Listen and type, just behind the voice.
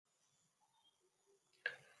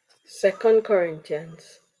2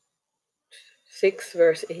 Corinthians 6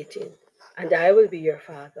 verse 18. And I will be your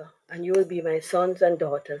father, and you will be my sons and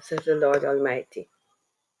daughters, says the Lord Almighty.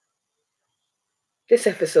 This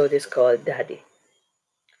episode is called Daddy.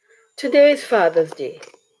 Today is Father's Day.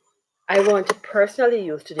 I want to personally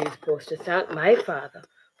use today's post to thank my father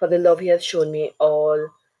for the love he has shown me all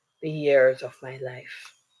the years of my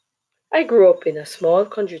life. I grew up in a small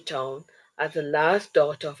country town as the last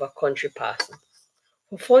daughter of a country parson.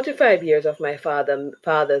 For 45 years of my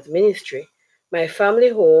father's ministry, my family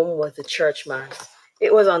home was the church manse.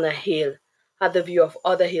 It was on a hill, had the view of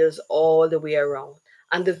other hills all the way around,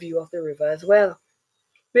 and the view of the river as well.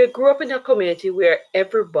 We grew up in a community where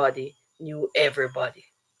everybody knew everybody.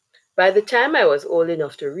 By the time I was old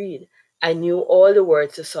enough to read, I knew all the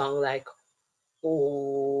words to song like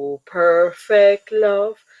 "Oh, perfect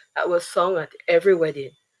love" that was sung at every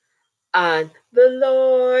wedding. And "The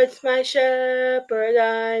Lord's my shepherd,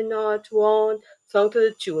 I not want," sung to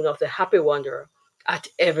the tune of the Happy Wanderer at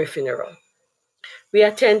every funeral. We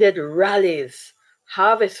attended rallies,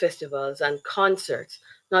 harvest festivals, and concerts,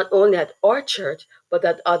 not only at our church, but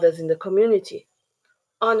at others in the community.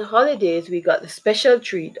 On holidays, we got the special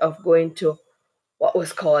treat of going to what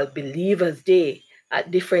was called Believers' Day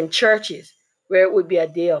at different churches, where it would be a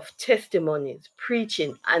day of testimonies,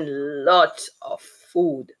 preaching, and lots of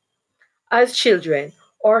food. As children,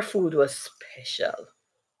 our food was special.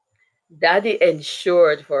 Daddy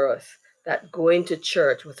ensured for us that going to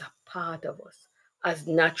church was a part of us, as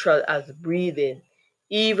natural as breathing,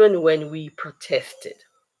 even when we protested.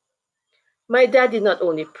 My daddy not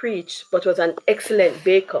only preached, but was an excellent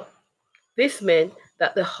baker. This meant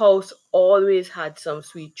that the house always had some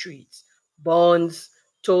sweet treats: buns,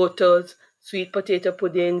 tortas, sweet potato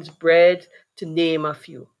puddings, bread, to name a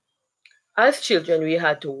few. As children, we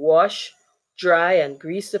had to wash, dry, and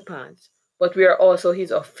grease the pans, but we are also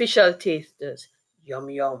his official tasters. Yum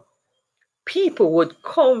yum. People would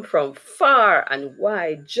come from far and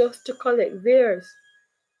wide just to collect theirs.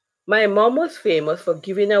 My mom was famous for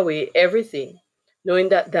giving away everything, knowing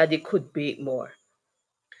that daddy could bake more.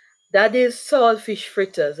 Daddy's saltfish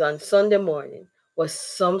fritters on Sunday morning was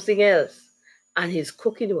something else, and his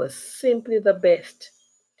cooking was simply the best.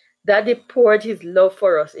 Daddy poured his love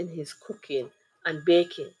for us in his cooking and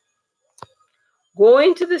baking.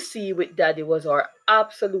 Going to the sea with Daddy was our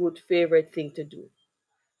absolute favorite thing to do.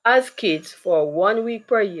 As kids, for 1 week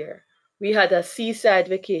per year, we had a seaside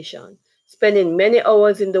vacation, spending many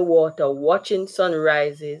hours in the water watching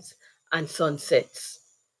sunrises and sunsets.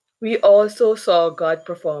 We also saw God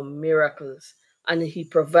perform miracles, and He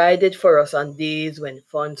provided for us on days when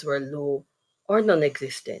funds were low or non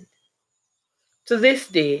existent. To this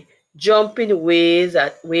day, jumping waves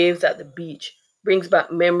at the beach brings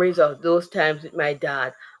back memories of those times with my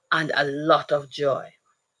dad and a lot of joy.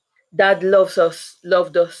 Dad loved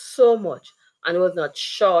us so much, and was not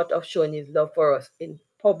short of showing his love for us in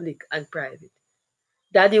public and private.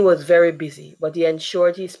 Daddy was very busy, but he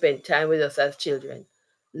ensured he spent time with us as children,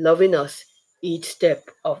 loving us each step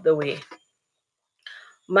of the way.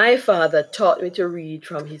 My father taught me to read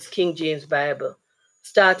from his King James Bible,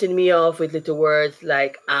 starting me off with little words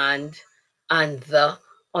like and the,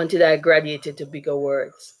 until I graduated to bigger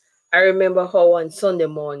words. I remember how on Sunday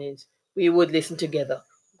mornings we would listen together,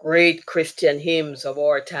 great Christian hymns of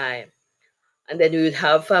our time. And then we would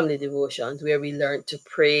have family devotions where we learned to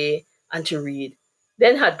pray and to read,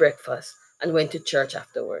 then had breakfast and went to church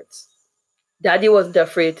afterwards. Daddy wasn't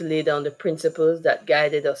afraid to lay down the principles that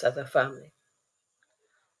guided us as a family.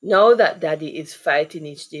 Now that Daddy is fighting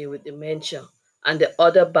each day with dementia and the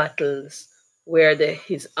other battles where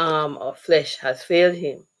his arm or flesh has failed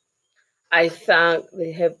him, I thank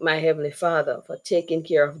my Heavenly Father for taking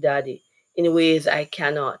care of Daddy in ways I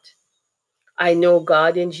cannot. I know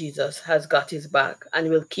God in Jesus has got his back and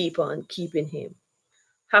will keep on keeping him.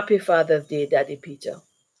 Happy Father's Day, Daddy Peter.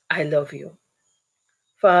 I love you.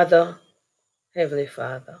 Father, Heavenly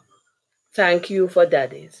Father, thank you for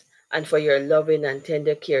daddies and for your loving and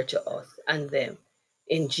tender care to us and them.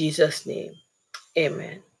 In Jesus' name,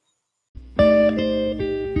 amen.